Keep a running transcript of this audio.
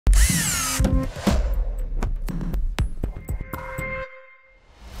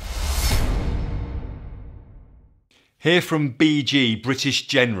Here from BG, British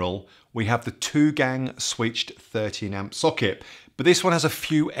General, we have the 2-gang switched 13 amp socket, but this one has a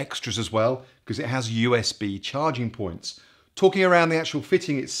few extras as well because it has USB charging points. Talking around the actual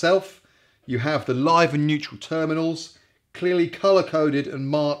fitting itself, you have the live and neutral terminals, clearly color coded and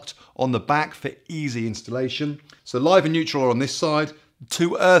marked on the back for easy installation. So live and neutral are on this side, the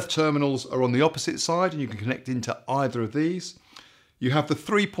 2 earth terminals are on the opposite side and you can connect into either of these. You have the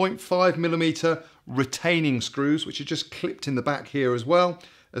 3.5mm retaining screws, which are just clipped in the back here as well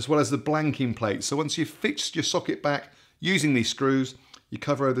as the blanking plate. So once you've fixed your socket back using these screws, you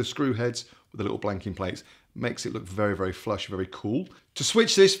cover over the screw heads with the little blanking plates. Makes it look very, very flush, very cool. To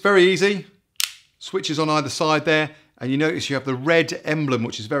switch this, very easy. Switches on either side there, and you notice you have the red emblem,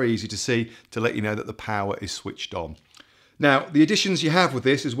 which is very easy to see, to let you know that the power is switched on. Now, the additions you have with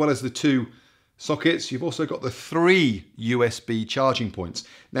this, as well as the 2 sockets, you've also got the 3 USB charging points.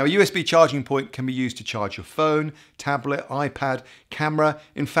 Now, a USB charging point can be used to charge your phone, tablet, iPad, camera.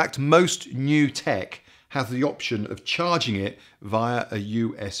 In fact, most new tech has the option of charging it via a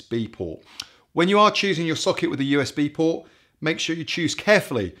USB port. When you are choosing your socket with a USB port, make sure you choose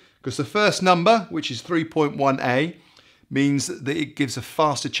carefully, because the first number, which is 3.1A, means that it gives a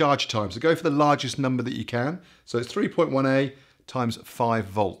faster charge time. So go for the largest number that you can. So it's 3.1A times 5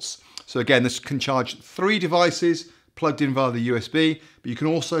 volts. So again, this can charge 3 devices plugged in via the USB, but you can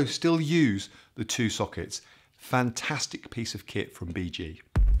also still use the 2 sockets. Fantastic piece of kit from BG.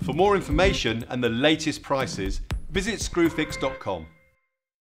 For more information and the latest prices, visit screwfix.com.